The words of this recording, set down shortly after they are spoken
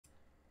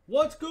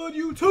What's good,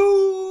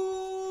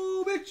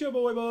 YouTube? It's your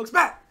boy Bugs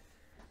back.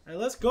 And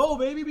let's go,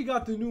 baby. We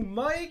got the new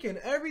mic and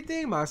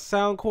everything. My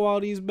sound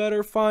quality is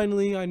better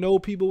finally. I know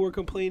people were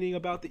complaining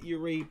about the ear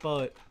rate,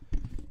 but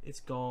it's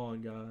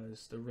gone,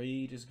 guys. The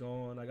rage is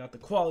gone. I got the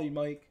quality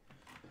mic.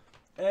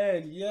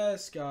 And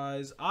yes,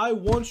 guys, I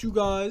want you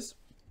guys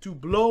to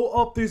blow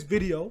up this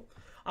video.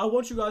 I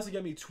want you guys to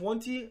get me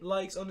 20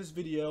 likes on this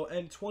video.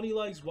 And 20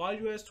 likes, why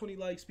do you ask 20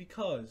 likes?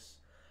 Because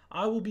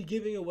I will be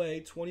giving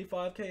away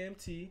 25k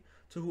MT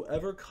to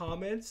whoever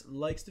comments,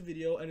 likes the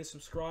video, and is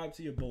subscribed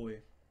to your boy.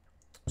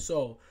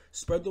 So,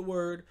 spread the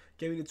word,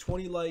 give me the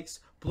 20 likes,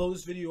 blow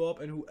this video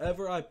up, and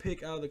whoever I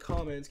pick out of the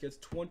comments gets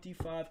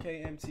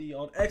 25k MT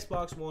on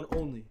Xbox One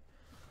only.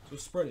 So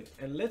spread it.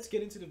 And let's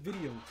get into the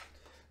video.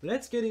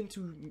 Let's get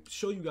into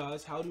show you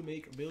guys how to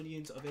make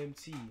millions of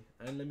MT.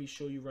 And let me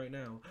show you right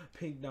now.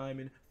 Pink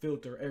diamond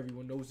filter.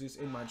 Everyone knows this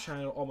in my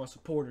channel. All my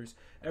supporters.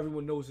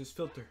 Everyone knows this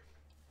filter.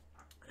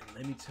 And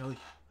let me tell you,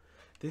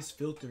 this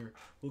filter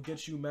will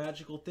get you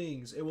magical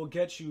things. It will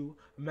get you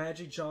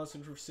Magic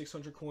Johnson for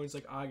 600 coins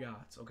like I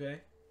got,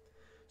 okay?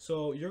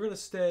 So you're going to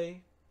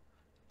stay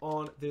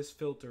on this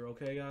filter,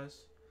 okay,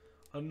 guys?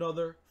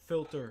 Another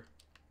filter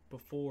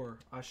before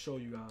I show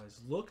you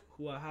guys. Look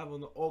who I have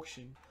on the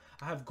auction.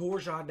 I have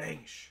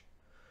Gorjardanish.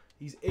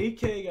 He's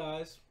 8k,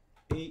 guys.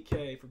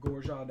 8k for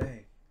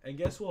Gorjardanish. And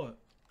guess what?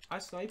 I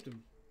sniped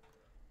him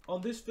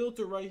on this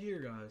filter right here,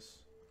 guys,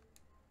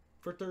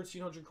 for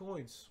 1,300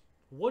 coins.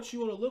 What you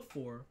want to look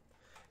for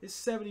is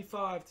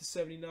 75 to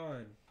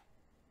 79.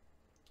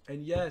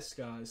 And yes,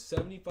 guys,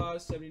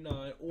 75,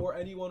 79, or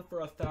anyone for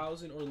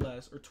 1,000 or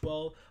less, or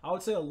 12. I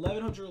would say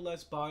 1,100 or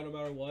less buy no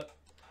matter what.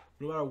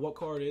 No matter what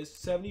card it is.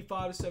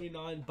 75 to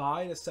 79,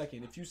 buy in a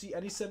second. If you see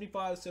any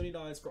 75 to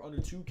 79s for under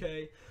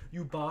 2k,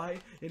 you buy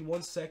in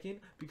 1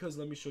 second, because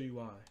let me show you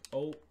why.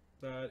 Oh,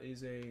 that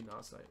is a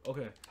not snipe.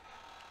 Okay.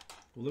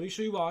 Well, let me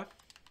show you why. I'm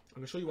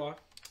going to show you why.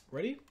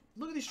 Ready?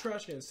 Look at these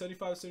trash cans.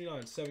 75 to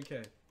 79,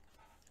 7k.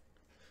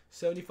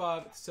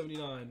 75 to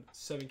 79,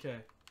 7k.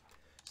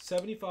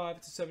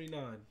 75 to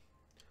 79,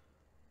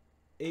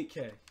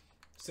 8k.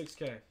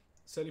 6k.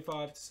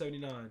 75 to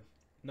 79,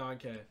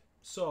 9k.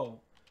 So,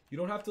 you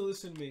don't have to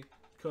listen to me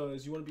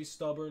because you want to be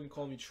stubborn and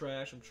call me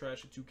trash. I'm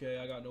trash at 2k.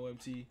 I got no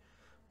MT.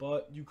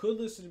 But you could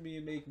listen to me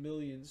and make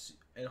millions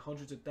and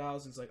hundreds of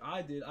thousands like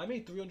I did. I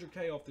made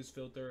 300k off this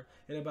filter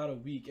in about a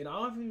week. And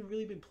I haven't even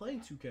really been playing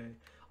 2k.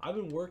 I've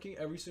been working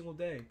every single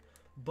day.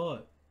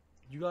 But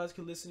you guys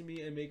can listen to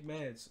me and make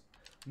mads.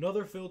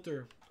 Another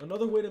filter.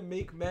 Another way to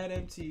make mad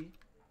MT.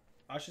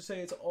 I should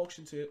say it's an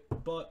auction tip.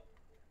 But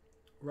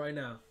right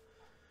now,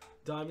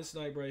 Diamond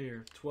Snipe right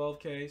here.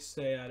 12k.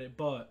 Stay at it.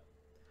 But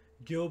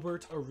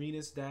Gilbert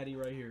Arenas Daddy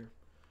right here.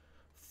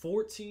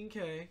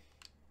 14k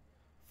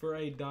for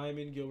a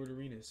Diamond Gilbert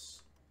Arenas.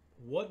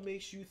 What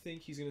makes you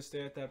think he's going to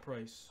stay at that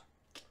price?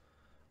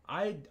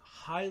 I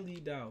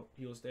highly doubt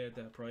he'll stay at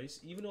that price,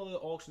 even though the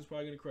auction's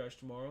probably going to crash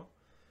tomorrow.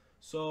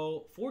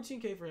 So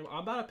 14k for him.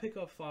 I'm about to pick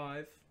up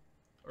 5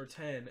 or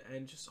 10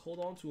 and just hold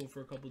on to him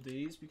for a couple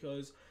days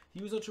because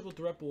he was on triple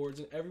threat boards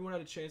and everyone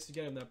had a chance to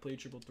get him that played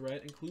triple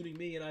threat, including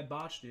me, and I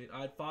botched it.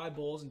 I had 5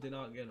 balls and did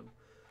not get him.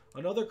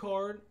 Another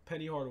card,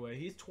 Penny Hardaway.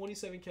 He's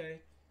 27k.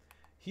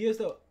 He has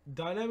the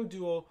dynamic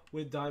duo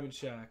with Diamond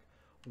Shack.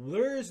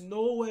 There is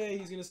no way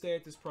he's going to stay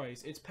at this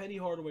price. It's Penny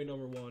Hardaway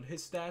 #1.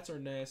 His stats are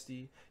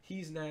nasty.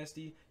 He's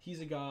nasty.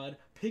 He's a god.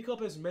 Pick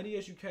up as many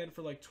as you can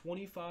for like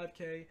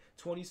 25k,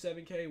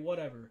 27k,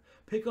 whatever.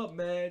 Pick up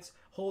mads.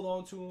 Hold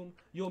on to them.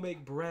 You'll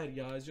make bread,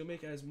 guys. You'll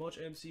make as much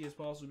MC as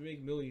possible. You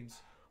make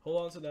millions.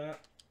 Hold on to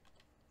that.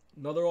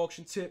 Another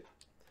auction tip.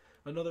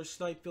 Another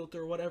snipe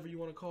filter, whatever you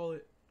want to call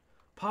it.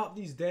 Pop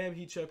these damn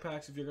heat check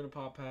packs if you're going to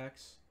pop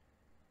packs.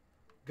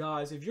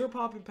 Guys, if you're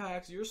popping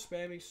packs, you're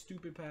spamming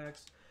stupid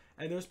packs,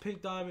 and there's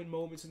pink diamond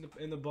moments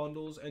in the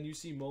bundles, and you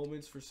see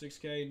moments for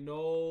 6k,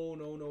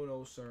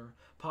 no, sir.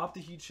 Pop the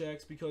heat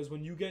checks, because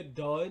when you get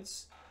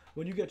duds,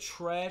 when you get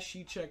trash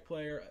heat check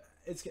player,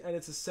 it's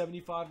a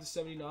 75 to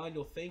 79,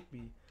 you'll thank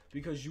me,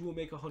 because you will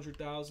make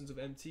 100,000s of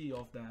MT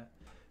off that.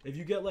 If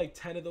you get like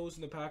 10 of those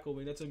in the pack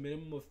opening, that's a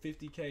minimum of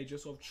 50k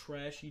just off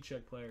trash heat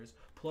check players.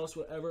 Plus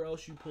whatever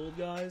else you pulled,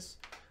 guys.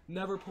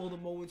 Never pull the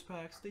moments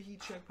packs. The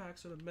heat check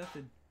packs are the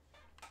method.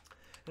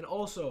 And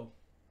also,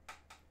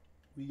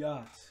 we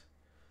got,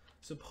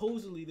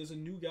 supposedly there's a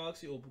new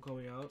Galaxy Opal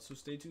coming out, so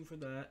stay tuned for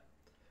that.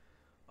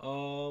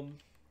 I'm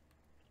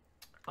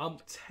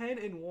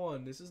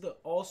 10-1. This is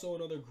also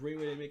another great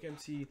way to make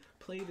MT.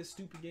 Play this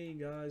stupid game,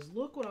 guys.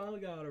 Look what I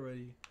got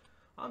already.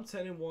 I'm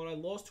 10-1. I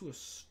lost to a...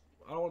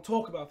 I don't want to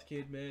talk about the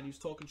kid, man. He was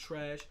talking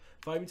trash,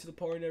 invited me to the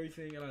party and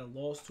everything, and I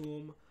lost to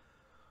him.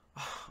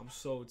 I'm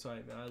so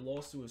tight, man. I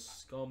lost to a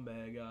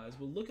scumbag, guys.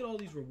 But look at all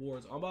these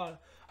rewards. I'm going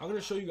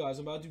to show you guys.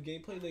 I'm about to do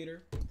gameplay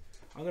later.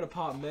 I'm going to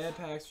pop mad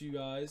packs for you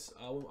guys.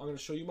 I'm going to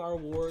show you my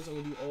rewards. I'm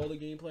going to do all the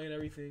gameplay and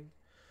everything.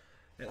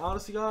 And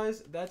honestly,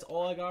 guys, that's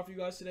all I got for you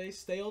guys today.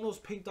 Stay on those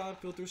pink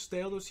dot filters.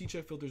 Stay on those heat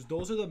check filters.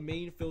 Those are the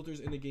main filters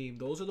in the game.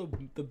 Those are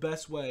the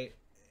best way,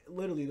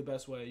 literally the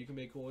best way you can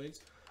make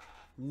coins.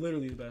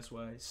 Literally the best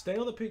way. Stay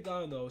on the pink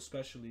diamond though,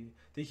 especially.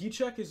 The heat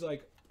check is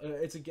like,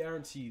 it's a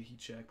guaranteed heat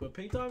check. But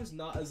pink diamond is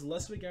not as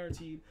less of a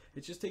guaranteed.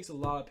 It just takes a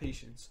lot of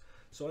patience.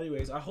 So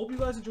anyways, I hope you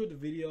guys enjoyed the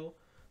video.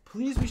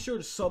 Please be sure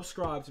to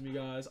subscribe to me,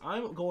 guys.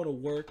 I'm going to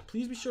work.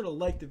 Please be sure to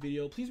like the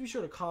video. Please be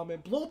sure to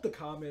comment. Blow up the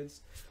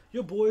comments.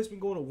 Your boy's been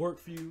going to work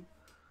for you.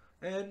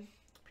 And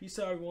peace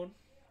out, everyone.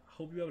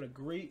 Hope you're having a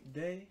great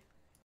day.